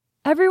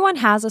Everyone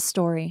has a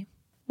story.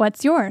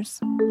 What's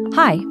yours?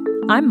 Hi,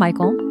 I'm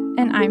Michael.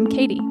 And I'm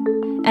Katie.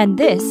 And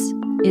this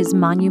is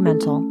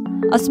Monumental,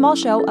 a small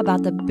show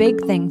about the big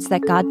things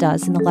that God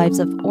does in the lives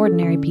of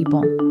ordinary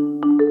people.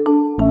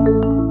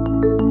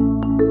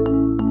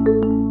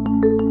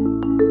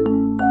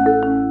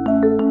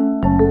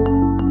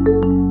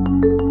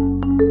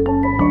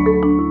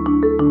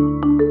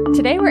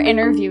 Today we're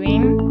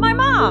interviewing my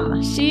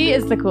mom. She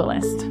is the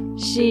coolest.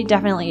 She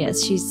definitely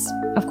is. She's,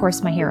 of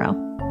course, my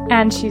hero.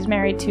 And she's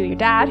married to your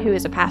dad, who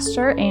is a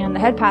pastor and the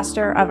head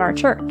pastor of our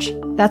church.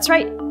 That's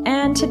right.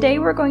 And today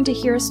we're going to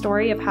hear a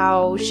story of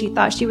how she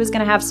thought she was going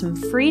to have some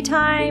free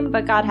time,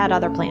 but God had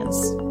other plans.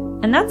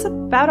 And that's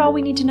about all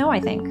we need to know,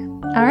 I think.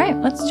 All right,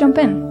 let's jump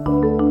in.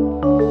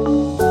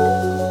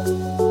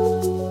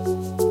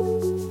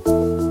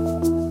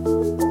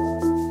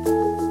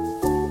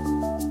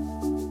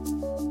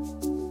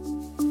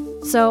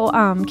 So,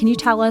 can you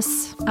tell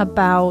us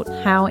about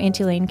how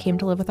Auntie Elaine came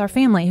to live with our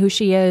family, who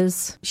she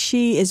is?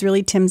 She is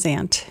really Tim's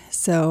aunt.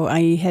 So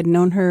I had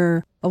known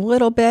her a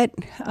little bit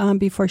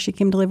before she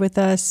came to live with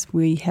us.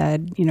 We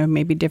had,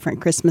 maybe different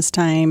Christmas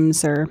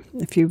times or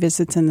a few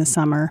visits in the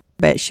summer.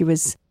 But she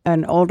was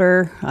an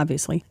older,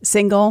 obviously,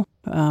 single.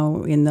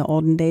 In the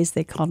olden days,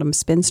 they called them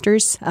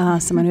spinsters,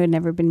 someone who had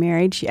never been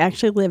married. She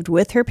actually lived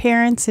with her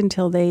parents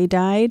until they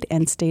died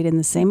and stayed in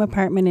the same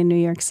apartment in New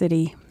York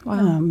City.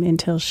 Wow.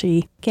 Until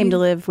she came to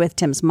live with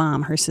Tim's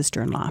mom, her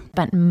sister-in-law.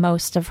 Spent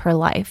most of her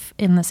life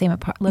in the same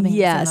living in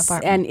the same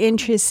apartment. And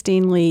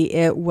interestingly,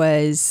 it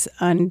was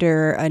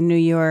under a New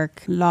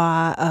York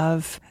law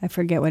of, I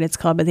forget what it's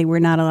called, but they were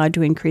not allowed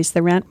to increase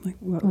the rent.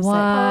 What was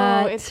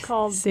that? Oh, it's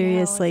called...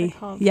 Seriously. Yeah, what's it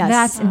called? Yes.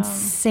 That's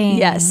insane.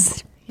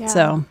 Yes. Yeah.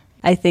 So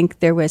I think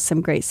there was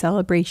some great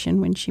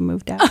celebration when she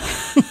moved out.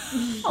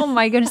 Oh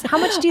my goodness. How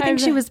much do you think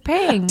she was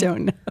paying?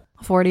 Don't know.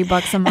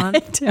 $40 a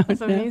month?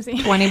 That's amazing.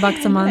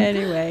 $20 a month?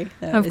 Anyway.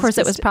 Of course,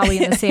 it was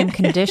probably in the same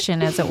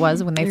condition as it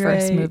was when they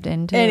first Right. moved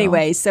into.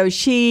 Anyway, so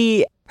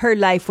her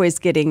life was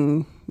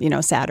getting,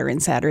 sadder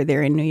and sadder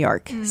there in New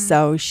York.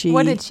 So she...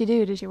 What did she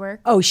do? Did she work?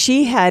 Oh,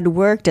 she had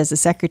worked as a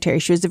secretary.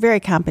 She was a very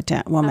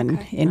competent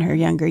woman in her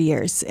younger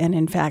years. And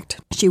in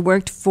fact, she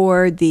worked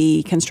for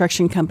the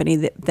construction company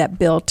that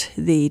built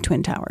the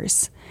Twin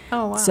Towers.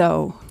 Oh, wow.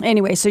 So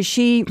anyway, so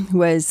she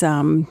was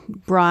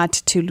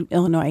brought to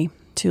Illinois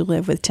to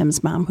live with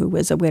Tim's mom, who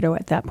was a widow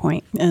at that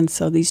point. And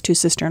so these two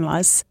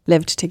sister-in-laws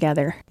lived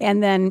together.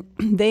 And then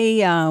they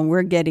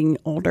were getting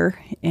older,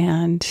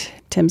 and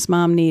Tim's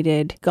mom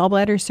needed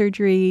gallbladder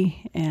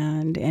surgery,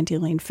 and Auntie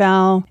Elaine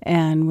fell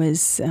and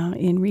was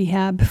in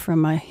rehab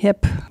from a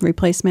hip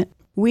replacement.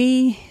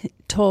 We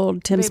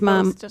told Tim's They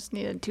mom... both just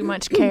needed too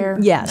much care.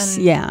 Yes,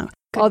 and yeah.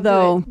 couldn't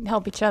Although...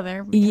 help each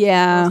other. Because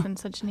Yeah. they're both in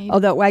such need.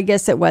 Although I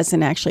guess it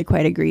wasn't actually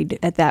quite agreed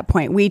at that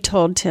point. We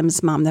told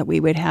Tim's mom that we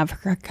would have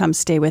her come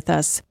stay with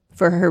us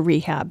for her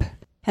rehab.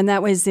 And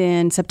that was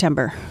in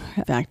September.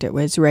 In fact, it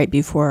was right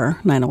before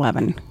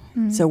 9/11.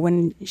 So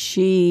when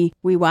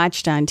we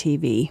watched on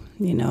TV,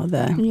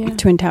 the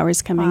Twin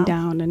Towers coming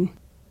down, and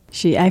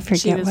I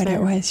forget what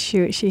it was.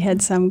 She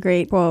had some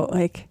great quote,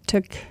 like,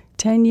 took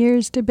 10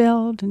 years to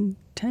build and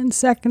 10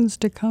 seconds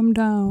to come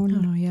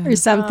down. Oh, yeah. Or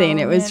something.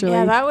 It was really...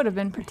 Yeah, that would have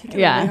been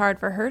particularly hard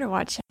for her to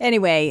watch.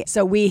 Anyway,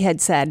 so we had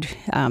said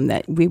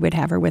that we would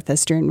have her with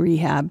us during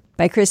rehab.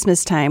 By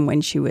Christmas time,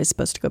 when she was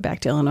supposed to go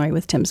back to Illinois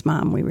with Tim's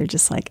mom, we were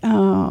just like,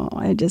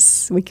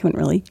 we couldn't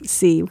really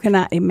we could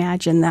not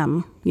imagine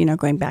them,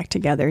 going back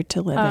together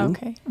to live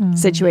in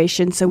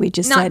situation. So we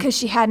just Not said... because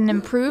she hadn't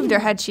improved, or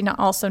had she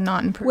also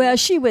not improved? Well,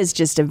 she was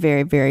just a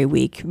very, very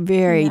weak,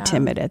 very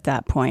timid at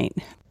that point.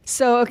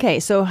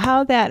 So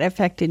how that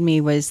affected me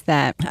was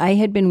that I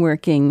had been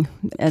working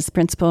as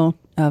principal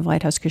of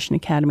Lighthouse Christian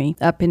Academy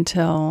up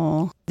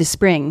until the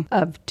spring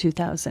of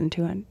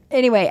 2002.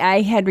 Anyway,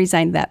 I had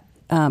resigned that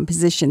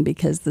position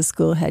because the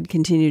school had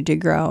continued to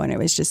grow, and it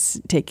was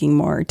just taking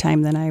more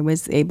time than I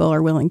was able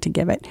or willing to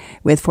give it,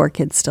 with 4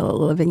 kids still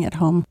living at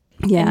home.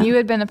 Yeah. And you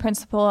had been the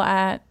principal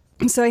at...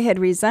 So I had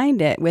resigned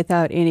it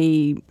without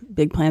any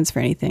big plans for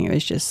anything. It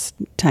was just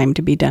time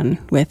to be done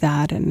with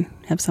that and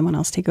have someone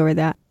else take over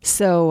that.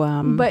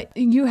 So, But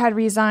you had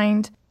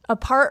resigned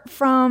apart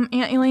from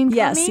Aunt Elaine coming?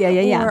 Yes,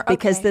 yeah.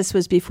 Because this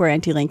was before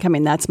Auntie Elaine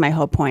coming. That's my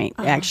whole point,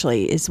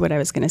 actually, is what I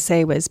was going to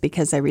say was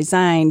because I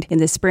resigned in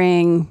the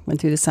spring,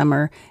 went through the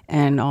summer,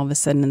 and all of a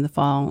sudden in the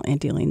fall,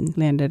 Auntie Elaine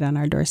landed on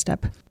our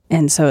doorstep.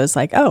 And so it was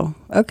like, oh,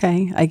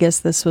 okay, I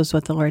guess this was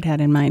what the Lord had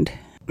in mind.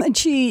 And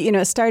she,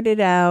 started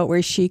out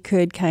where she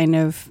could kind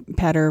of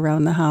patter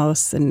around the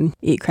house and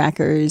eat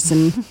crackers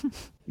and,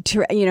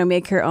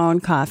 make her own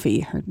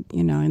coffee,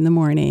 in the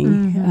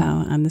morning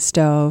on the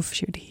stove.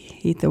 She would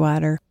heat the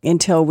water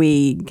until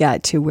we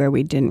got to where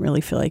we didn't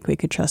really feel like we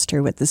could trust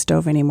her with the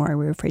stove anymore.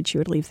 We were afraid she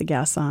would leave the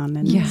gas on.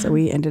 And so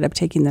we ended up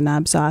taking the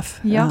knobs off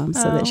so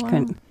that she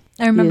couldn't.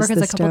 I remember use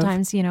because the a couple stove.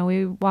 times,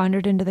 we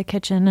wandered into the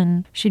kitchen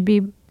and she'd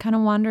be kind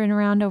of wandering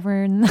around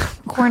over in the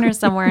corner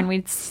somewhere, and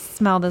we'd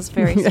smell this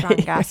very strong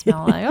gas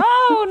smell. Like,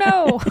 oh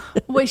no!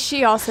 Was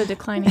she also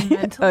declining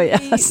mentally? Oh,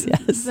 yes.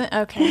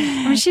 Okay.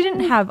 I mean, she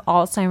didn't have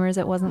Alzheimer's.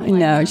 It wasn't like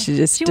No, she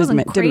just she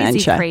wasn't crazy.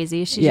 dementia.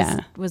 Crazy. She Yeah.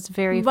 just was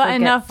very But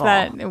enough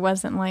forgetful. that it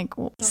wasn't like.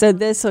 So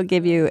this will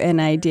give you an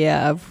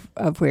idea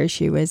of where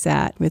she was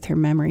at with her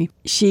memory.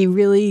 She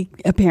really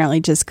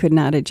apparently just could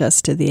not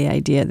adjust to the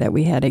idea that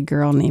we had a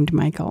girl named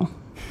Michael.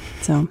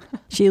 So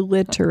she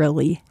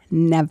literally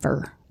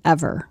never,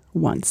 ever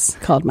once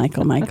called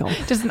Michael.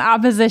 Just an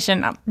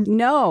opposition.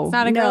 No. It's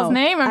not a girl's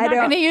name. I'm not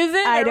going to use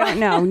it. I don't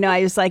know. No,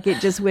 I was like, it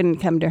just wouldn't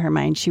come to her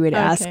mind. She would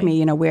ask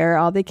me, where are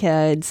all the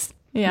kids?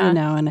 Yeah.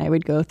 And I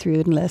would go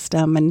through and list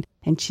them.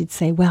 And she'd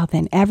say, well,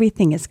 then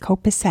everything is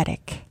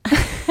copacetic.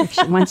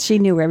 Once she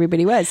knew where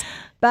everybody was.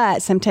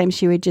 But sometimes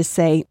she would just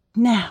say,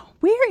 now,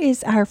 where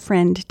is our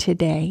friend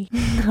today?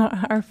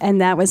 And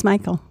that was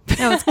Michael.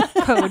 That was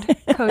code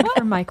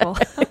for Michael.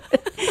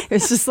 It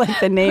was just like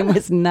the name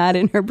was not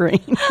in her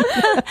brain.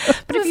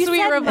 But if you Sweet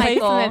said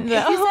Michael, replacement,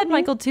 if you said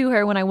Michael to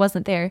her when I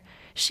wasn't there,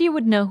 she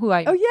would know who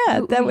I. Oh yeah,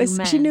 who that you was.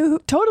 meant. She knew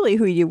totally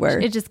who you were.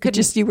 It just couldn't.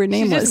 Just you were She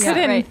nameless. just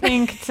couldn't right.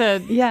 think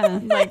to, Yeah.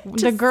 like, the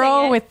say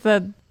girl it. with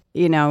the.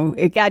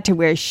 It got to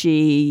where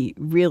she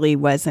really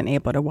wasn't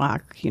able to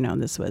walk.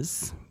 This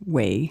was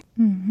way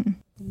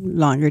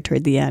longer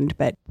toward the end,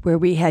 but where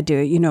we had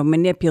to,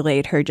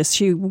 manipulate her.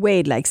 She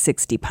weighed like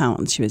 60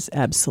 pounds. She was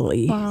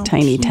absolutely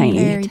tiny.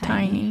 Very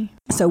tiny.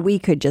 So we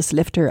could just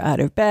lift her out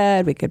of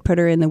bed. We could put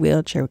her in the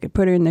wheelchair. We could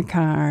put her in the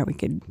car. We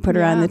could put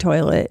her on the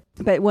toilet.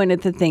 But one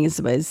of the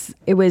things was,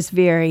 it was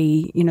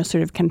very,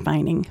 sort of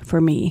confining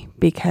for me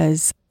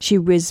because she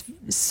was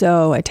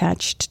so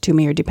attached to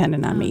me or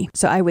dependent on me.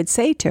 So I would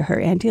say to her,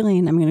 Aunt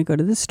Elaine, I'm going to go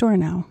to the store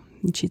now.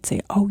 And she'd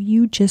say, oh,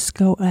 you just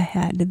go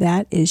ahead.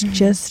 That is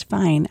just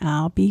fine.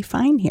 I'll be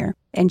fine here.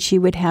 And she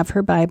would have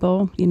her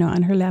Bible,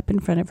 on her lap in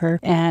front of her.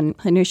 And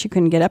I knew she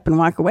couldn't get up and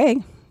walk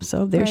away.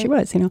 So there she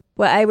was,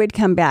 Well, I would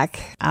come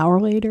back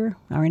hour later,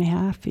 hour and a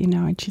half,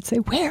 and she'd say,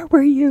 where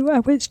were you? I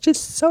was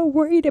just so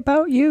worried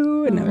about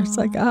you. And I was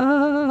like,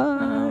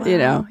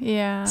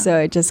 Yeah. So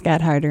it just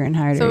got harder and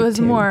harder. So it was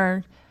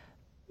more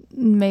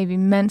maybe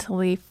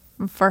mentally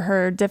for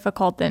her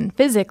difficult than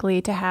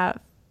physically to have,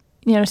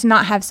 to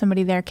not have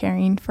somebody there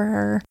caring for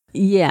her.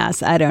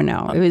 Yes, I don't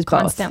know. It was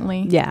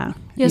constantly. Both. Yeah.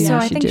 Yeah, so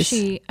I she think just,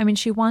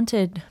 she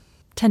wanted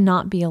to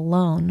not be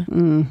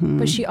alone,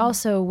 but she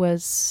also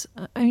was,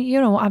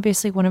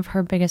 obviously one of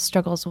her biggest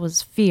struggles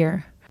was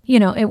fear.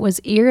 It was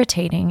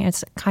irritating.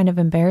 It's kind of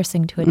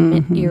embarrassing to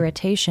admit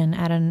irritation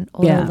at an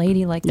older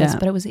lady like this,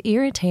 but it was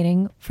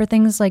irritating for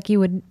things like you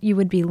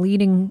would be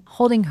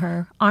holding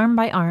her arm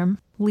by arm,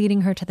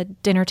 leading her to the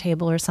dinner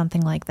table or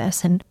something like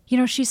this. And,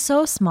 she's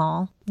so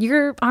small.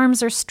 Your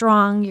arms are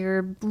strong.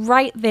 You're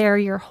right there.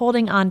 You're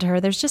holding on to her.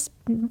 There's just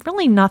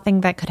really nothing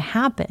that could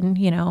happen,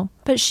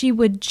 But she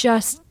would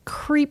just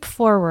creep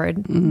forward.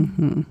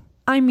 Mm-hmm.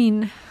 I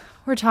mean,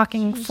 we're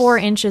talking 4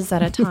 inches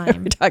at a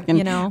time. we're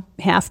talking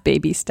half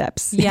baby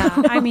steps. Yeah.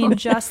 I mean,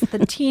 just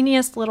the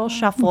teeniest little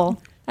shuffle.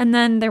 And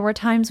then there were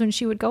times when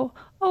she would go,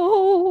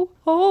 oh,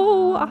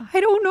 I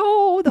don't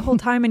know, the whole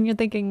time. And you're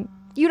thinking,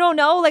 you don't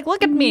know? Like,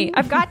 look at me.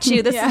 I've got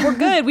you. We're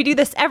good. We do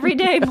this every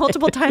day,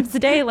 multiple times a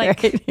day.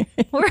 Like,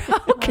 we're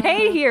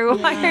okay here.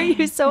 Why are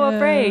you so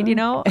afraid? I'm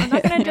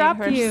not going to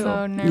drop you.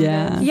 So nervous.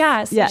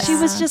 Yeah. Yes. She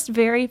was just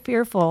very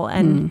fearful.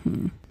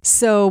 And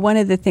So one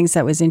of the things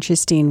that was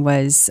interesting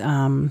was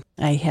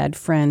I had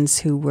friends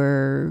who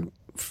were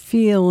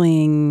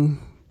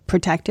feeling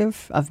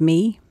protective of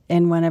me.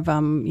 And one of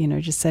them,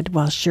 just said,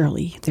 well,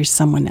 surely there's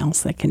someone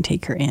else that can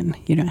take her in.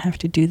 You don't have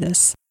to do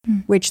this.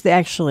 Which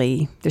there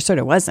sort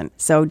of wasn't.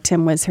 So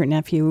Tim was her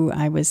nephew.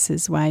 I was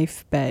his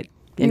wife. But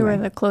anyway. You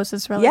were the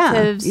closest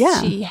relatives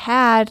she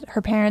had. Her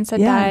parents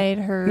had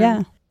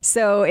died.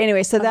 So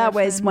anyway, that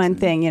was one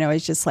thing,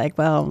 it's just like,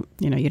 well,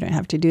 you don't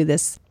have to do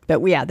this.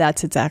 But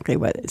that's exactly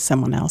what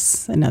someone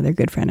else, another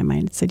good friend of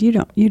mine, said. You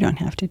don't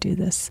have to do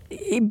this.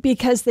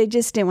 Because they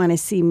just didn't want to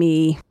see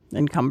me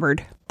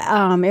encumbered.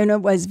 And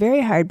it was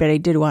very hard, but I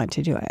did want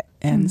to do it.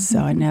 And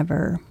so I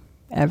never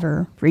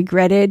ever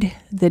regretted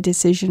the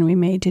decision we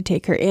made to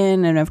take her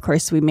in. And of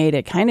course, we made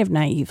it kind of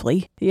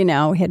naively. We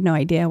had no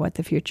idea what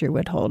the future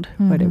would hold,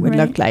 what it would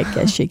look like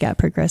as she got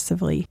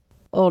progressively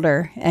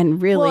older. And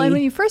really... Well, and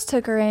when you first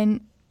took her in,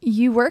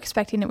 you were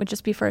expecting it would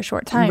just be for a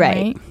short time,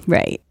 right?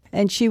 Right.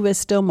 And she was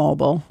still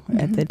mobile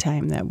at the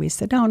time that we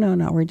said,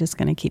 no, we're just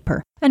going to keep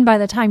her. And by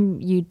the time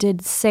you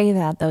did say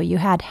that, though, you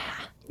had...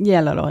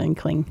 Yeah, a little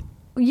inkling.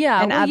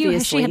 Yeah, and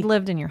obviously she had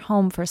lived in your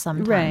home for some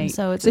time. Right.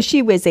 So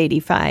she was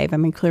 85. I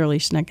mean, clearly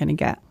she's not going to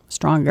get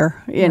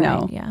stronger,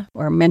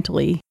 or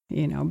mentally,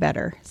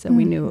 better. So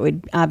we knew it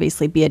would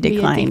obviously be a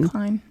decline.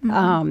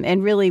 Mm-hmm.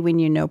 And really, when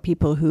you know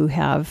people who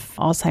have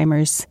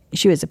Alzheimer's,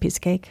 she was a piece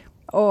of cake.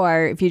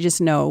 Or if you just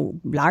know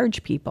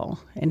large people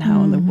and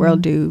how in the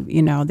world do,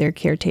 their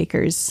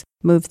caretakers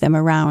move them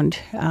around.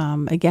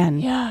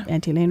 Again,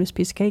 Auntie Elaine was a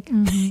piece of cake,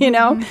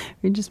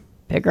 we just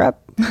pick her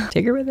up,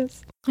 take her with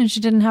us. And she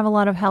didn't have a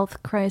lot of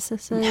health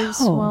crises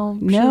while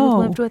she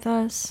lived with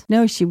us.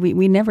 No,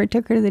 we never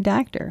took her to the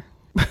doctor.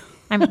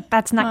 I mean,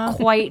 that's not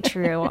quite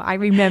true. I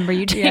remember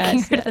you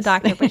taking her to the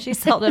doctor, but she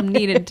seldom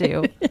needed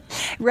to.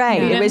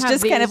 Right. It was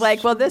just kind of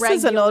like, well, this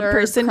is an old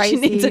person.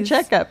 Crises. She needs a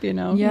checkup,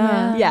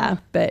 Yeah. Yeah.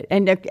 But,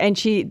 and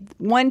she,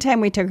 one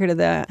time we took her to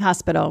the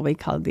hospital, we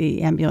called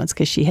the ambulance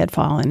because she had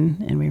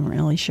fallen and we weren't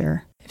really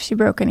sure if she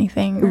broke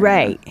anything.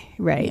 Right.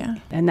 Yeah.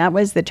 And that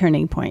was the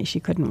turning point. She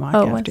couldn't walk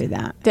after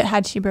that.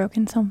 Had she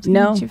broken something?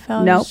 No. She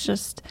fell? No.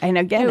 Just, and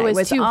again, it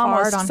was too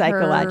almost hard on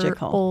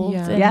psychological. Her old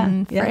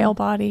and frail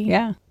body.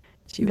 Yeah.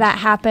 That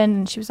happened,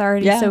 and she was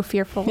already so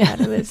fearful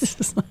that it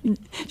was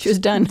she was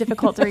done.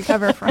 Difficult to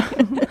recover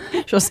from.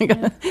 She wasn't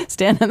going to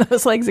stand on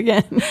those legs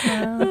again.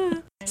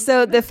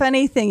 So the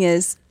funny thing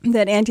is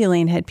that Auntie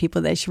Elaine had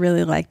people that she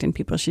really liked and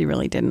people she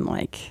really didn't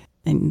like.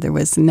 And there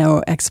was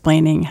no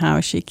explaining how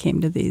she came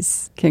to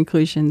these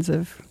conclusions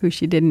of who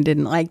she did and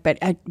didn't like.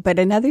 But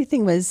another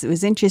thing was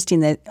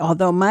interesting that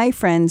although my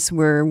friends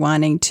were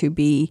wanting to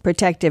be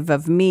protective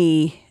of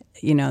me,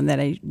 that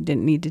I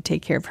didn't need to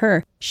take care of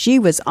her, she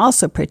was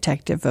also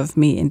protective of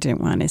me and didn't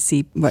want to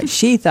see what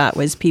she thought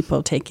was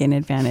people taking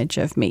advantage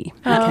of me.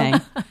 Okay.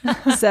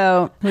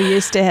 So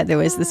there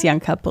was this young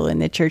couple in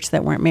the church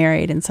that weren't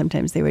married, and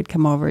sometimes they would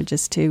come over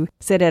just to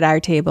sit at our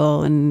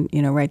table and,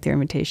 write their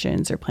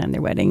invitations or plan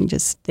their wedding.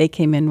 They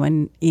came in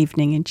one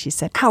evening and she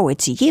said, "Oh,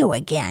 it's you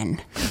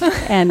again."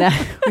 And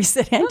we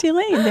said, "Auntie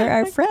Elaine, they're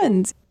our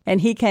friends." And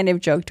he kind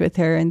of joked with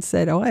her and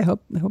said, "Oh, I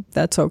hope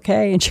that's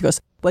okay." And she goes,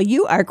 "Well,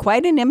 you are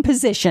quite an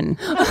imposition."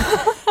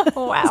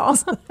 Wow.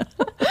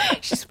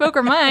 She spoke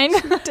her mind.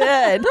 She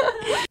did.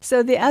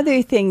 So the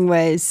other thing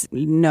was,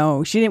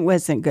 no, she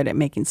wasn't good at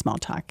making small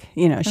talk.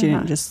 She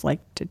didn't just like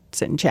to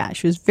sit and chat.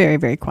 She was very,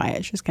 very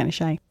quiet. She was kind of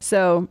shy.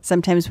 So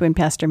sometimes when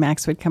Pastor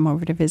Max would come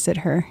over to visit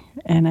her,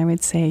 and I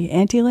would say,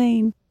 "Auntie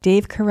Elaine,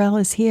 Dave Carell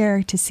is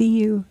here to see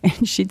you."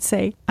 And she'd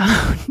say,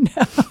 "Oh,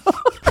 no."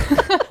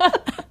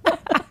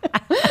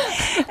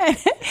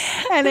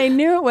 And I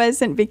knew it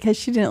wasn't because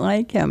she didn't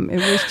like him. It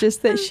was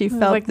just that she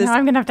felt like,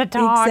 I'm going to have to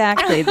talk.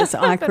 Exactly, this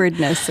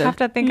awkwardness. I have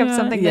to think of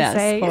something to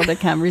say. Hold a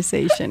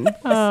conversation.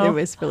 It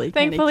was really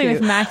kind of cute. Thankfully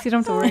with Max, you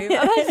don't have to worry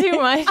about that too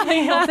much.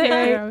 He'll take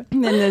care of it.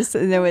 And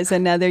then there was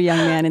another young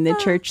man in the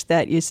church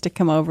that used to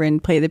come over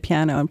and play the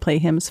piano and play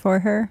hymns for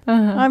her.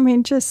 I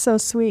mean, just so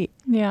sweet.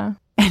 Yeah.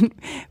 And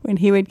when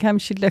he would come,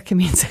 she'd look at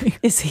me and say,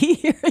 "Is he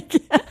here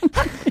again?"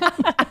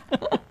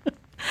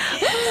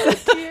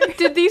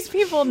 Did these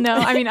people know?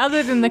 I mean,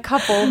 other than the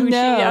couple who she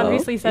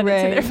obviously said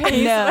it to their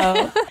face.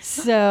 No.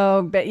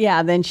 So, but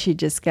yeah, then she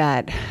just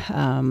got,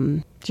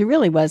 she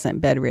really wasn't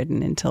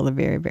bedridden until the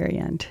very, very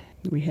end.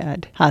 We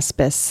had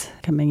hospice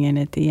coming in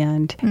at the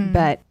end.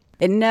 But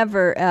it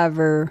never,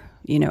 ever,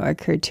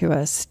 occurred to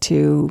us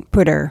to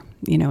put her,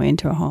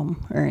 into a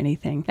home or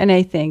anything. And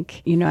I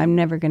think, I'm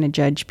never going to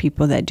judge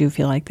people that do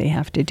feel like they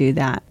have to do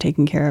that,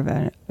 taking care of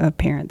a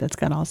parent that's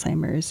got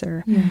Alzheimer's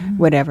or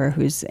whatever,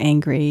 who's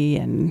angry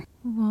and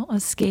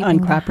escaping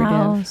uncooperative. The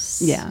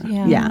house.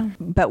 Yeah.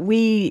 But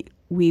we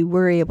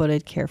were able to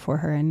care for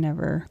her and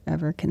never,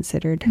 ever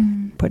considered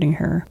putting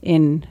her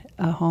in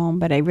a home.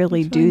 But I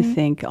really do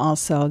think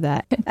also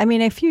that,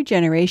 a few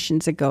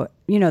generations ago,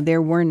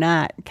 there were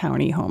not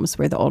county homes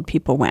where the old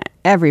people went.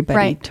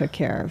 Everybody took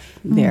care of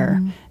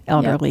their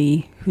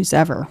elderly, who's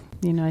ever.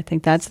 I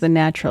think that's the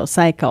natural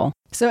cycle.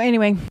 So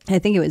anyway, I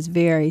think it was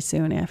very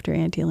soon after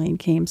Auntie Elaine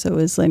came. So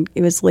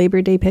it was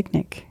Labor Day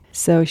picnic.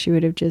 So she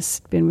would have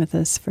just been with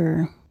us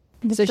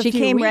so she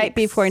came weeks, right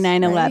before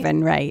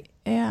 9/11, right?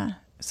 Yeah.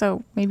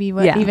 So maybe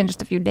even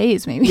just a few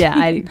days, maybe.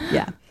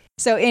 Yeah.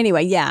 So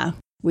anyway,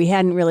 we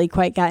hadn't really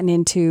quite gotten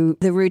into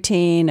the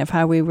routine of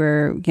how we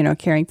were,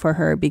 caring for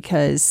her,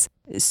 because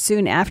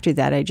soon after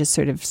that, I just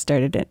sort of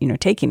started,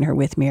 taking her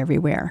with me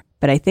everywhere.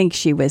 But I think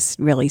she was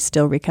really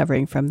still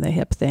recovering from the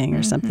hip thing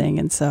or something.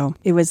 And so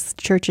it was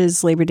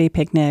church's Labor Day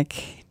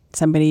picnic.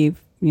 Somebody,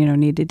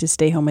 needed to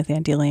stay home with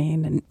Auntie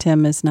Elaine. And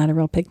Tim is not a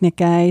real picnic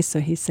guy, so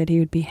he said he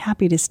would be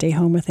happy to stay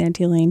home with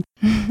Auntie Elaine.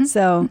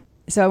 So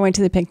I went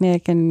to the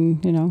picnic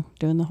and,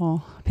 doing the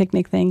whole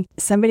picnic thing.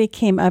 Somebody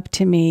came up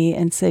to me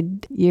and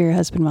said, "Your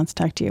husband wants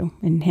to talk to you,"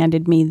 and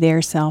handed me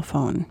their cell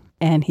phone.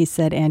 And he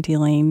said, "Auntie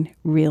Elaine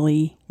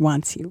really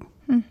wants you.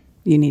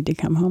 You need to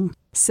come home."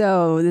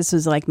 So this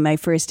was like my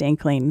first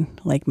inkling,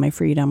 like my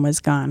freedom was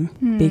gone,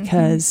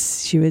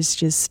 because she was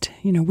just,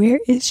 "Where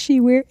is she?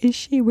 Where is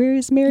she? Where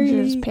is Mary?" She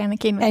was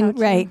panicking.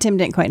 And Tim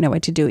didn't quite know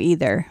what to do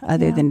either,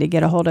 other than to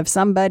get a hold of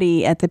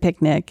somebody at the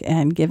picnic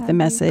and give the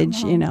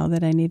message,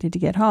 that I needed to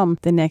get home.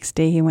 The next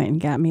day he went and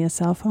got me a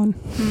cell phone.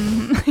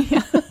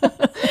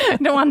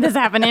 Don't want this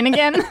happening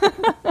again.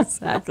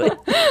 Exactly.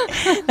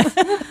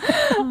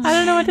 I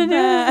don't know what to do.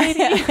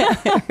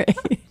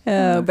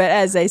 Right. But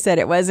as I said,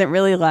 it wasn't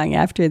really long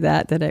after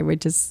that I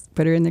would just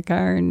put her in the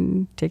car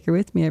and take her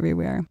with me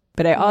everywhere.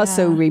 But I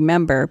also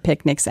remember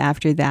picnics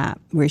after that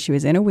where she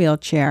was in a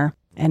wheelchair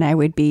And I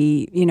would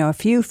be, a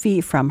few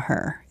feet from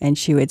her, and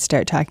she would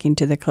start talking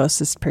to the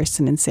closest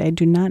person and say, I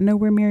do not know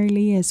where Mary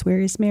Lee is. Where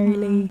is Mary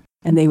Lee?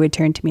 And they would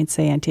turn to me and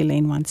say, Auntie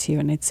Elaine wants you.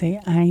 And I'd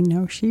say, I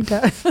know she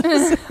does.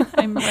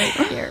 I'm right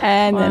here.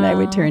 And then I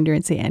would turn to her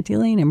and say, Auntie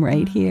Elaine, I'm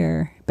right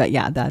here. But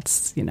yeah,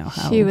 that's,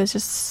 how she was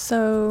just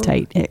so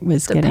tight it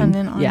was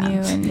dependent on getting.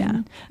 you. And,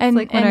 yeah. And,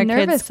 like when and our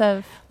nervous kids,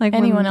 of like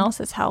anyone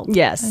else's help.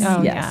 Yes. I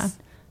mean, yes.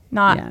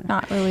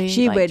 Not really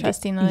she would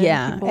trusting other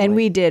people. And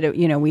we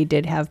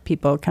did have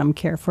people come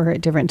care for her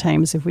at different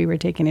times if we were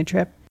taking a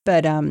trip.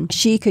 But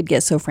she could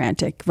get so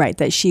frantic, right,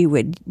 that she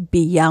would be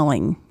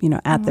yelling,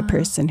 at the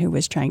person who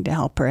was trying to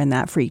help her, and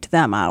that freaked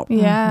them out.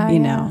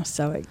 Yeah,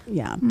 So,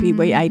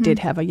 I did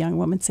have a young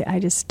woman say, I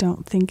just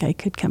don't think I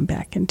could come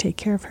back and take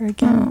care of her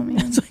again. Oh,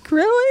 man. It's like,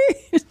 really?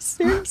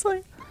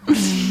 Seriously?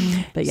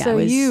 But yeah, so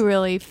you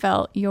really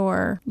felt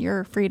your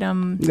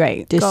freedom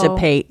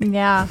dissipate.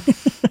 Yeah.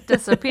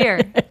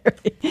 Disappear.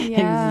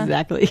 Yeah.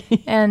 Exactly.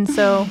 And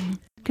so,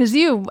 because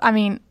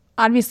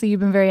obviously you've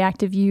been very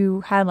active.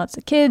 You had lots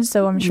of kids,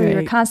 so I'm sure you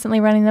were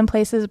constantly running them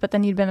places, but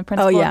then you'd been the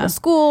principal of the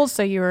school,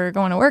 so you were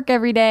going to work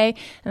every day,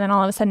 and then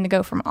all of a sudden to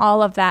go from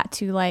all of that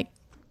to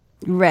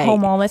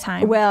home all the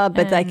time. Well,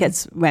 but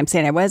that's what I'm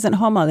saying. I wasn't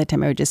home all the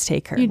time. I would just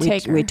take her.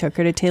 We took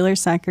her to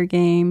Taylor's soccer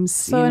games.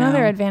 So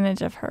another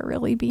advantage of her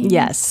really being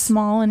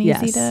small and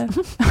easy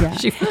to. Yeah.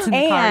 She fits in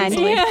the car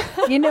easily.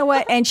 You know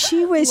what? And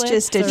she was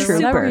just a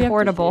trooper.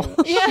 Portable.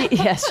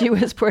 She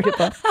was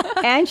portable.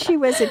 And she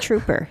was a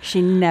trooper.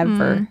 She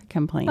never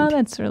complained. Oh,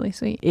 that's really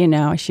sweet.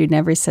 She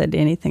never said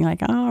anything like,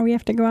 oh, we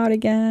have to go out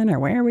again, or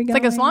where are we going?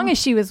 It's like as long as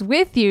she was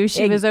with you,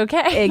 she was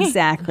okay.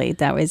 Exactly.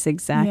 That was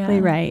exactly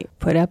right.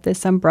 Put up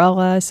this umbrella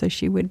so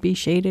she would be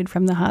shaded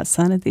from the hot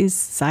sun at these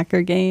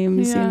soccer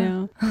games,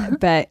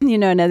 But,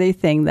 another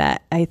thing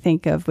that I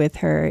think of with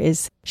her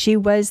is she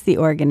was the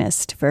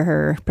organist for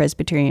her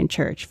Presbyterian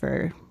church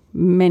for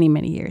many,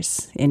 many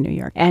years in New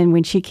York. And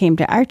when she came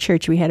to our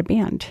church, we had a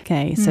band.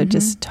 Okay, so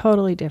just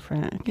totally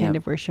different kind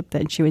of worship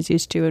than she was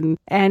used to.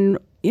 And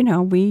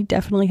we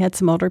definitely had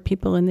some older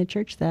people in the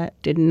church that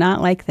did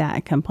not like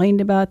that, complained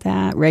about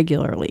that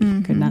regularly,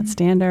 could not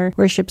stand our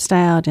worship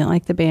style, didn't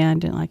like the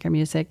band, didn't like our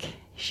music.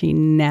 She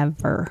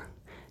never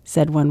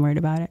said one word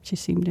about it. She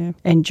seemed to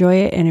enjoy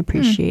it and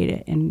appreciate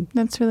it. And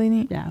that's really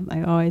neat. Yeah,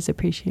 I always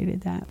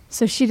appreciated that.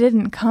 So she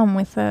didn't come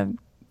with a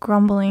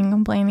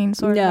complaining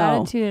sort of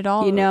attitude at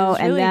all. It was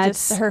really and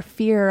that's just her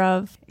fear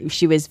of.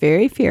 She was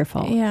very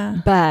fearful.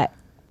 Yeah. But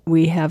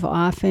we have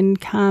often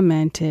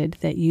commented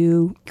that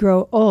you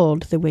grow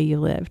old the way you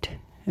lived.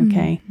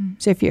 Okay.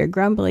 So if you're a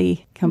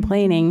grumbly,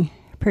 complaining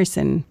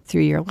person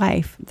through your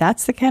life,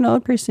 that's the kind of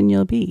old person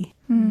you'll be.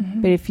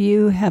 But if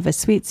you have a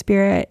sweet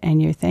spirit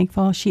and you're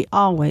thankful, she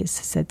always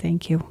said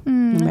thank you.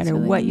 No matter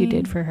really what you neat.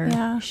 did for her,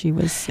 Yeah. she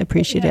was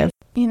appreciative.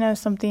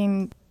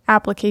 Something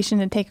application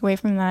to take away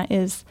from that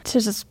is to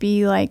just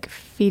be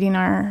feeding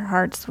our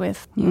hearts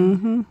with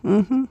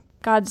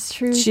God's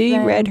truth. She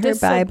read her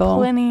Bible.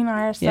 Disciplining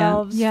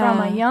ourselves from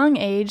a young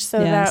age so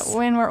that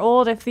when we're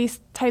old, if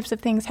these types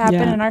of things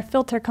happen and our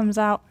filter comes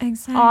out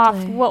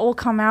off, what will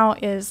come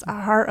out is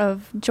a heart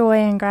of joy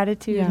and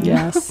gratitude.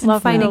 Yeah. Yes.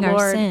 Love Finding for the our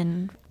Lord.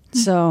 sin.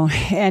 So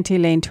Auntie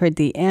Elaine, toward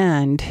the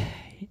end,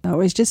 it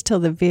was just till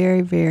the very,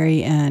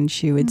 very end,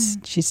 she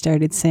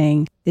started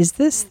saying, "Is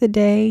this the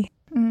day?"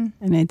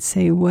 And I'd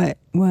say, "What?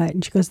 What?"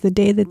 And she goes, "The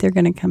day that they're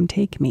going to come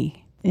take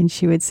me." And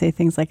she would say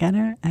things like, I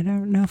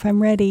don't know if I'm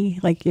ready.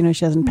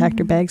 She hasn't packed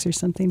her bags or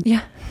something.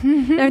 Yeah.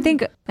 I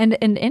think, and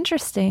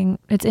interesting,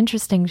 it's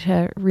interesting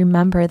to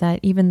remember that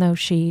even though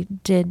she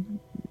did,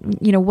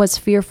 was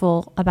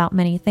fearful about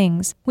many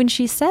things, when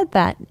she said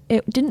that,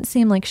 it didn't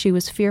seem like she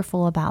was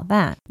fearful about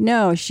that.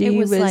 No, she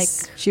was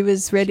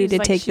ready to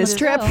take this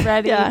trip.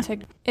 Ready to,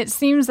 it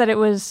seems that it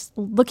was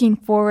looking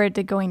forward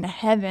to going to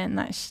heaven.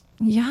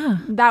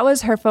 That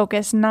was her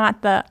focus,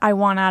 not the I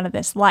want out of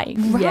this life.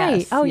 Right.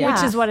 Yes. Oh, yeah.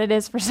 Which is what it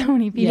is for so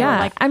many people.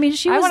 Yeah. I mean,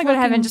 I want to go to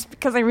heaven just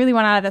because I really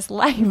want out of this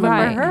life. But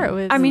right. for her, it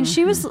was. I mean,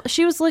 she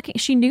was looking.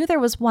 She knew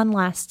there was one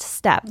last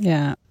step.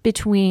 Yeah.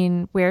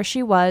 Between where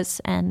she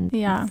was and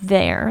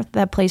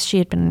that place she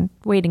had been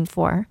waiting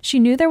for. She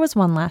knew there was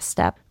one last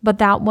step, but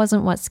that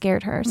wasn't what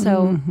scared her.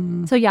 So,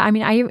 I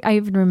mean, I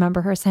even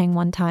remember her saying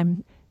one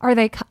time, Are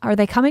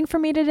they coming for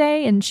me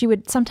today? And she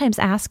would sometimes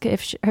ask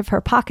if her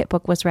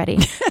pocketbook was ready,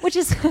 which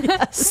is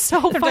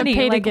so funny.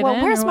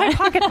 Where's my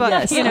pocketbook?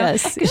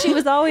 Yes, because she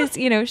was always,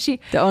 the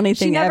only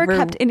thing she never ever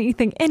kept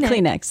anything in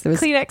Kleenex. it.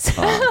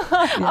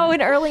 Kleenex.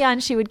 And early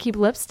on she would keep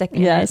lipstick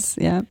in it. Yes,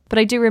 yeah. But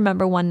I do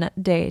remember one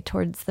day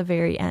towards the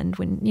very end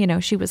when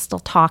she was still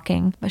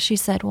talking, but she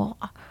said, "Well,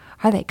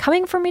 are they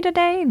coming for me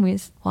today?" And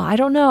I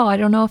don't know. I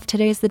don't know if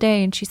today's the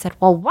day. And she said,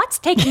 "Well, what's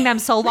taking them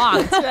so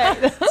long?"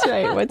 That's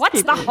right.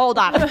 What's the hold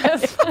on?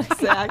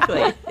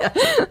 Exactly.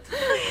 Yes.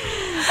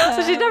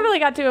 So she definitely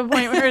got to a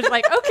point where it's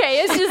like,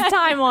 okay, it's just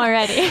time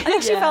already. I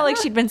think she felt like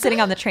she'd been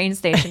sitting on the train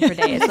station for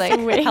days. Like,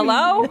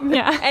 hello?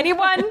 Yeah.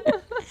 Anyone?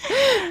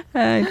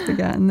 I'd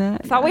forgotten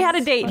that. Thought we had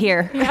a date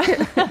here.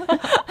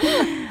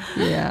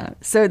 Yeah.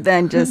 So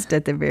then just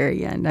at the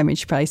very end, I mean,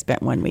 she probably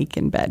spent 1 week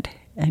in bed.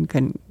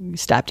 and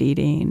stopped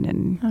eating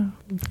and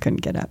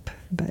couldn't get up,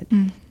 but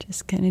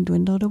just kind of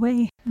dwindled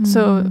away.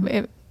 So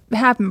it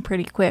happened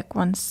pretty quick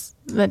once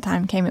the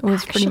time came. It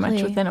was pretty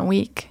much within a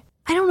week.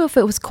 I don't know if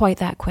it was quite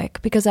that quick,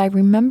 because I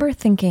remember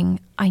thinking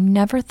I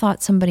never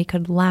thought somebody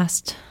could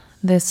last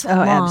this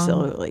long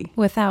absolutely,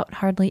 without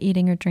hardly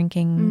eating or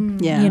drinking,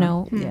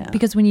 Yeah.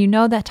 because when you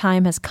know that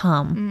time has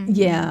come,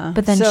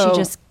 but then she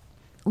just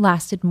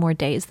lasted more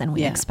days than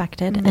we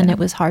expected, and it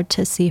was hard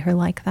to see her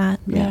like that.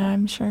 Yeah,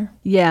 I'm sure.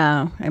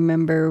 Yeah, I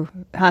remember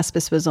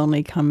hospice was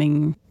only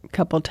coming a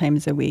couple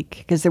times a week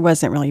because there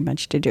wasn't really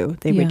much to do.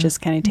 They would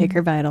just kind of take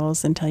her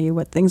vitals and tell you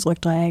what things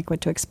looked like,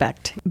 what to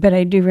expect. But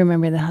I do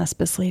remember the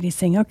hospice lady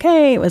saying,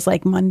 okay, it was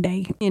like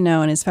Monday, and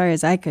as far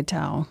as I could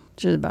tell,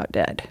 she was about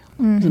dead.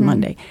 It was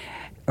Monday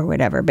or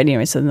whatever. But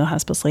anyway, so the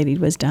hospice lady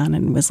was done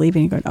and was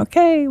leaving, going,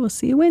 okay, we'll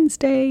see you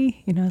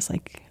Wednesday. It's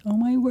like, oh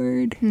my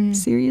word,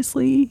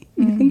 seriously?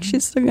 You think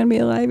she's still going to be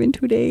alive in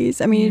 2 days?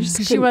 I mean,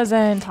 she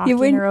wasn't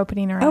talking or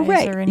opening her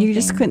eyes or anything. You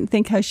just couldn't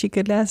think how she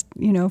could last,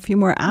 a few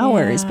more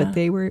hours, but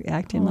they were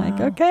acting like,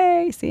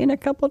 okay, see you in a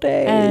couple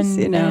days,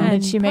 And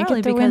did she make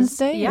it to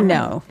Wednesday? Yeah.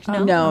 No,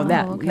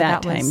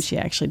 that time she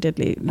actually did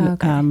leave,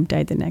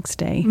 died the next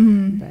day,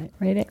 but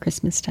right at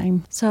Christmas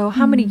time. So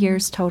how many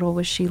years total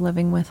was she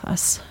living with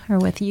us or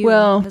with you?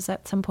 Well, because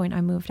at some point I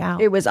moved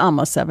out. It was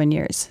almost 7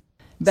 years.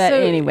 But so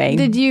anyway.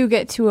 Did you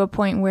get to a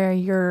point where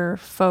your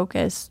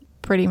focus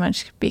pretty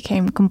much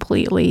became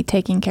completely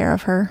taking care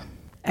of her?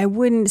 I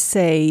wouldn't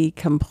say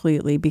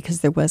completely, because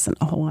there wasn't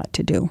a whole lot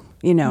to do.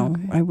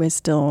 I was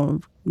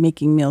still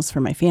making meals for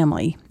my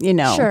family,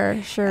 Sure.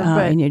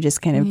 and you're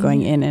just kind of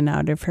going in and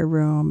out of her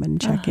room and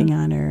checking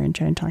on her and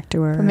trying to talk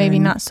to her. But maybe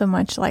not so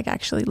much like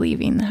actually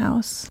leaving the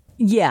house.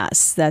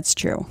 Yes, that's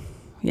true.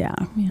 Yeah.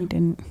 We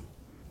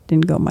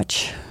didn't go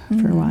much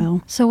for a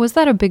while. So was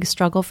that a big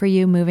struggle for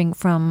you, moving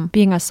from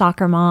being a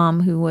soccer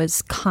mom who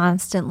was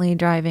constantly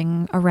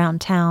driving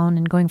around town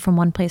and going from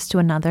one place to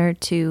another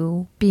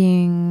to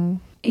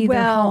being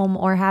either home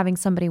or having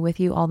somebody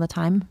with you all the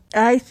time?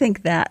 I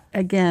think that,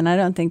 again, I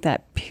don't think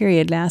that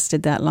period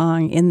lasted that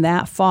long. In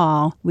that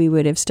fall, we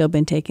would have still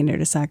been taking her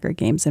to soccer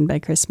games, and by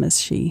Christmas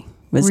she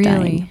was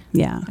dying.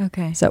 Yeah.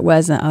 Okay. So it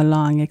wasn't a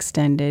long,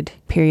 extended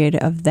period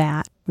of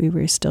that. We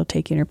were still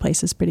taking her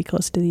places pretty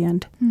close to the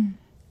end.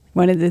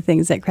 One of the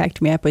things that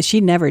cracked me up was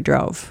she never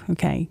drove,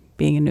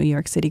 being a New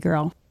York City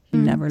girl. She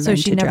never learned to drive.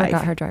 So she never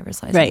got her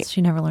driver's license. Right. She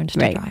never learned to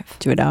drive.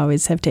 She would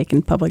always have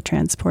taken public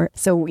transport.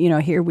 So,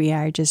 here we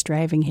are just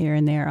driving here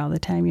and there all the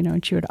time,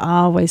 and she would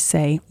always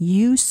say,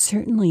 you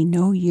certainly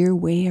know your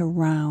way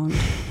around.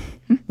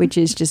 Which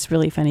is just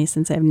really funny,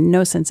 since I have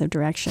no sense of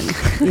direction.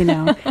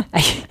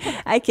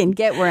 I can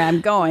get where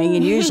I'm going,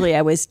 and usually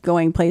I was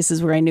going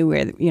places where I knew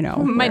where,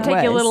 might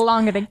take you a little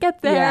longer to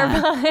get there.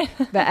 Yeah.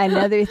 But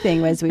another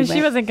thing was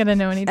she wasn't going to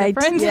know any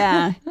difference.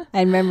 I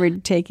remember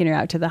taking her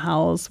out to the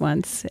Howells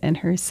once, and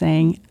her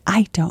saying,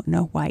 I don't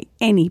know why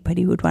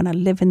anybody would want to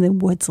live in the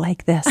woods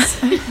like this.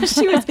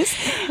 She was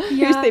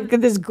they've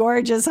got this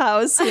gorgeous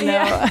house,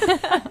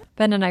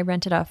 Ben and I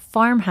rented a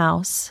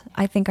farmhouse,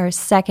 I think our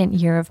second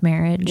year of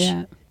marriage.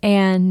 Yeah.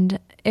 And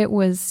it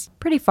was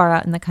pretty far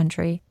out in the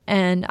country.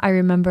 And I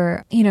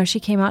remember, she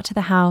came out to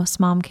the house.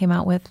 Mom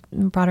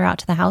brought her out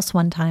to the house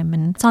one time.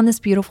 And it's on this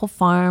beautiful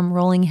farm,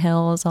 rolling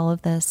hills, all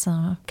of this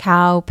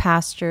cow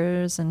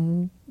pastures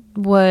and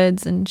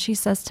woods. And she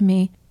says to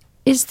me,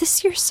 is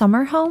this your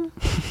summer home?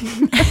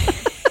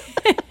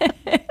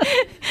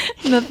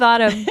 The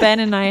thought of Ben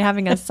and I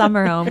having a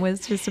summer home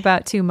was just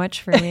about too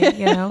much for me,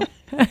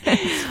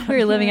 We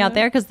were living out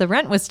there because the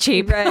rent was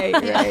cheap. Right.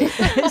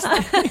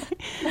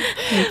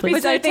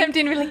 Was so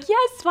tempting to be like,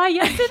 yes,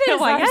 it is.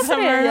 Why, yes,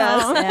 summer it is.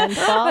 home. And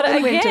fall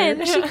and again,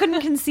 winter. she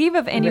couldn't conceive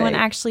of anyone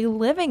actually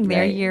living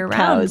there year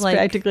round. Cows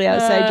practically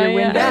outside your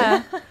window.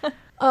 Yeah.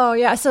 Oh,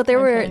 yeah. So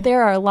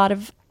there are a lot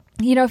of,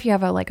 if you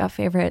have a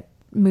favorite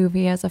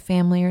movie as a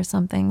family or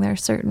something, there are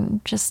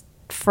certain just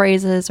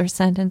phrases or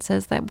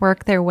sentences that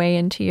work their way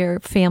into your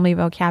family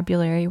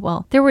vocabulary.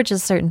 Well, there were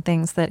just certain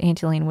things that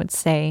Auntie Elaine would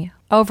say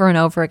over and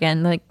over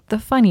again, like the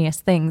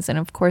funniest things. And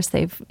of course,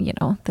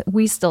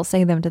 we still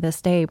say them to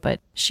this day. But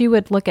she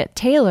would look at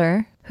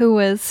Taylor, who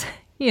was,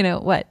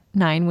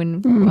 9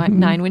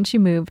 when she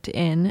moved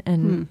in.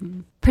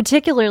 And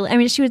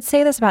particularly, she would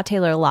say this about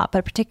Taylor a lot,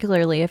 but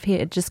particularly if he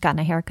had just gotten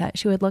a haircut,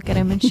 she would look at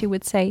him and she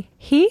would say,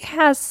 he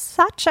has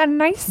such a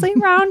nicely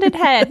rounded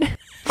head.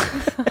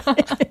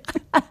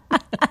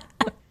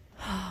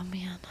 Oh,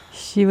 man.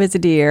 She was a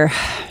dear.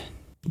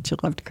 She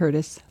loved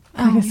Curtis.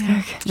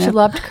 She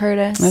loved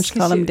Curtis. She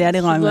called him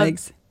Daddy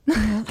Longlegs.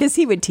 Because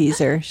he would tease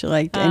her. She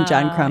liked, and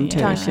John Crumb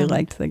too. She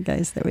liked the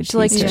guys that would tease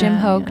her. She liked Jim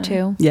Hogue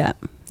too. Yeah.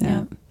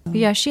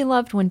 Yeah, she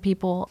loved when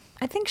people,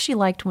 I think she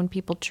liked when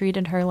people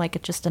treated her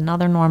like just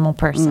another normal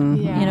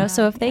person.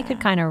 So if they could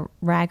kind of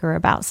rag her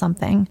about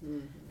something,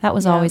 that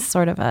was always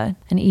sort of an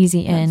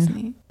easy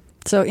in.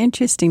 So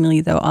interestingly,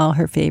 though, all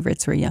her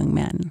favorites were young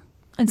men.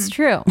 It's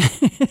true.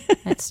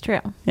 It's true.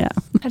 Yeah.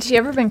 Had she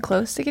ever been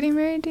close to getting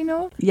married, do you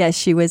know? Yes,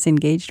 she was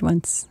engaged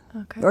once.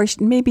 Okay. Or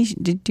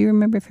do you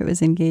remember if it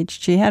was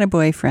engaged? She had a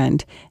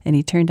boyfriend, and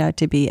he turned out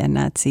to be a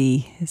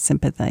Nazi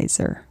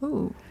sympathizer.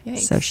 Ooh, yikes.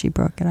 So she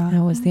broke it off.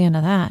 That was the end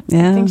of that.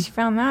 Yeah. I think she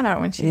found that out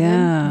when she did.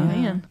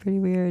 Man. Pretty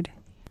weird.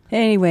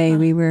 Anyway,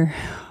 we were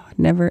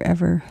never,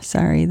 ever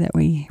sorry that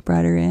we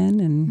brought her in,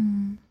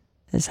 and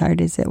as hard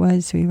as it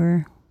was, we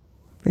were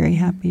very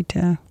happy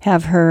to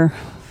have her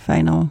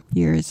final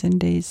years and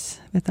days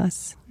with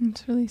us.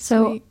 It's really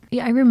So, sweet.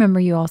 yeah, I remember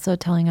you also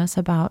telling us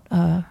about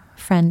a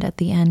friend at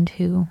the end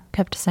who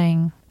kept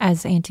saying,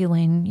 as Auntie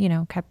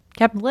Elaine,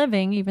 kept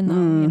living, even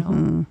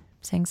though,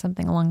 saying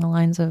something along the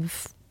lines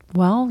of,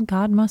 well,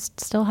 God must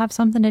still have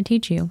something to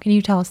teach you. Can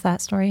you tell us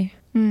that story?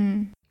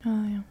 Oh,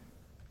 yeah.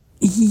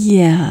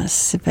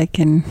 Yes, if I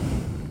can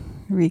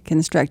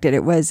reconstruct it.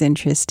 It was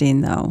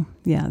interesting, though.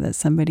 Yeah, that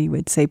somebody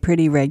would say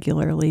pretty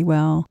regularly,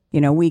 well,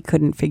 we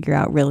couldn't figure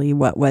out really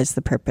what was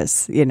the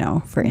purpose,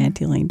 for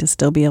Auntie Elaine to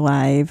still be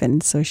alive.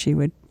 And so she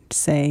would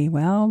say,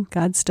 well,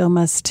 God still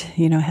must,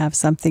 have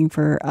something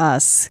for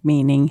us,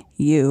 meaning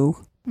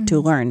you, to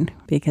learn,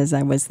 because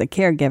I was the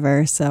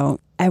caregiver. So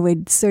I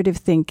would sort of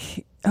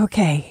think,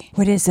 okay,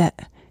 what is it?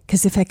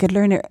 Because if I could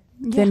learn it,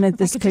 then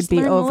this could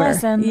be over.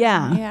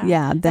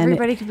 Yeah. Then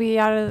everybody could be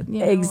out of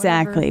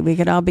exactly. We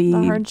could all be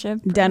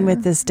done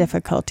with this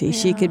difficulty. Yeah.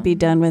 She could be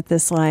done with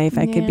this life.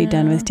 I could be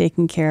done with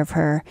taking care of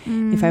her.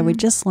 If I would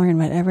just learn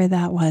whatever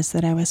that was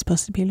that I was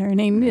supposed to be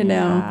learning,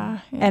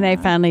 Yeah. And I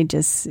finally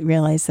just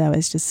realized that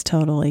was just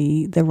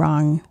totally the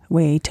wrong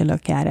way to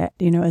look at it.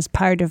 As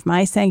part of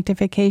my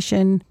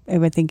sanctification, I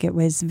would think it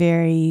was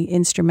very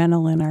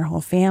instrumental in our whole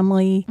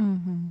family.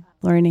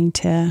 Learning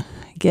to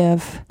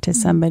give to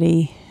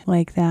somebody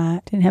like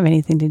that didn't have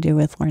anything to do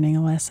with learning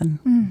a lesson.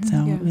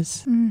 So it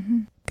was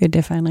good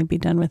to finally be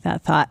done with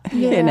that thought,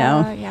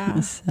 Yeah.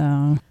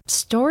 So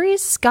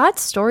Stories,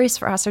 God's stories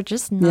for us are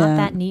just not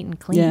that neat and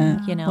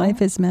clean,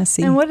 Life is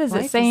messy. And what is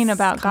Life it saying is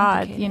about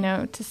God,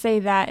 to say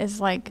that is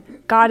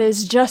like, God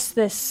is just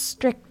this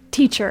strict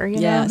teacher,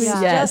 Yes,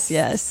 who's yes,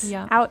 just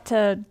yes. out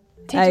to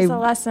teach us a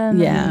lesson.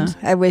 Yeah. and-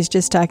 I was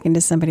just talking to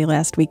somebody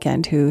last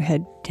weekend who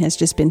has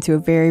just been through a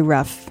very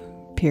rough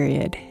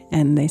period.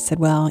 And they said,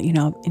 well,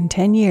 in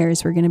 10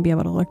 years, we're going to be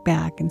able to look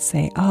back and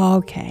say, oh,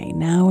 okay,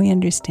 now we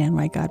understand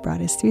why God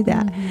brought us through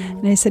that.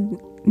 And I said,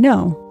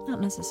 no.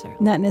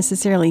 Not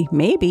necessarily.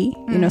 Maybe.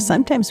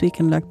 Sometimes we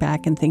can look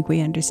back and think we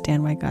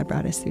understand why God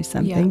brought us through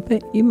something,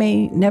 but you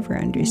may never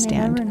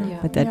understand.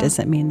 But that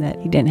doesn't mean that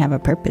He didn't have a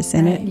purpose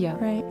in it. Yeah.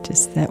 Right.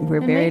 Just that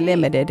we're very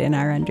limited in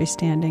our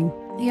understanding.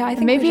 Yeah, I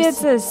think maybe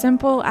it's as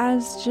simple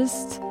as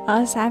just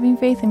us having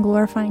faith and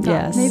glorifying God.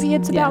 Yes. Maybe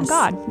it's about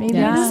God. Maybe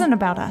it isn't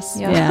about us.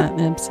 Yeah,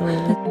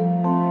 absolutely.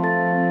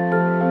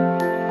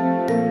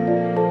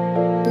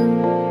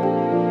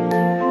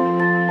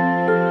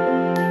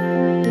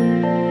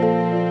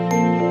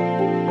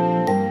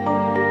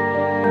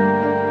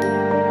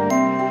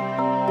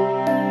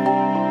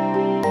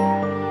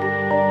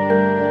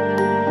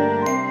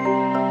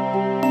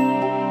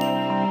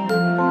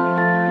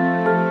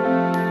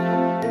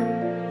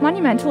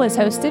 Monumental is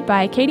hosted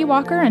by Katie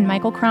Walker and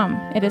Michael Crum.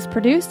 It is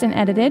produced and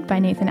edited by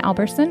Nathan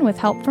Alberson with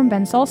help from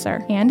Ben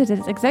Sulzer. And it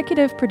is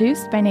executive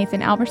produced by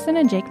Nathan Alberson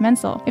and Jake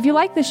Menzel. If you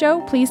like the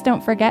show, please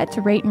don't forget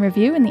to rate and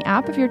review in the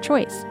app of your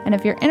choice. And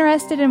if you're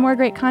interested in more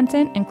great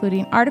content,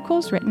 including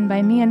articles written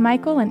by me and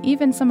Michael and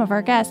even some of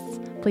our guests,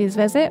 please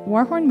visit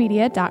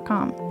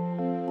warhornmedia.com.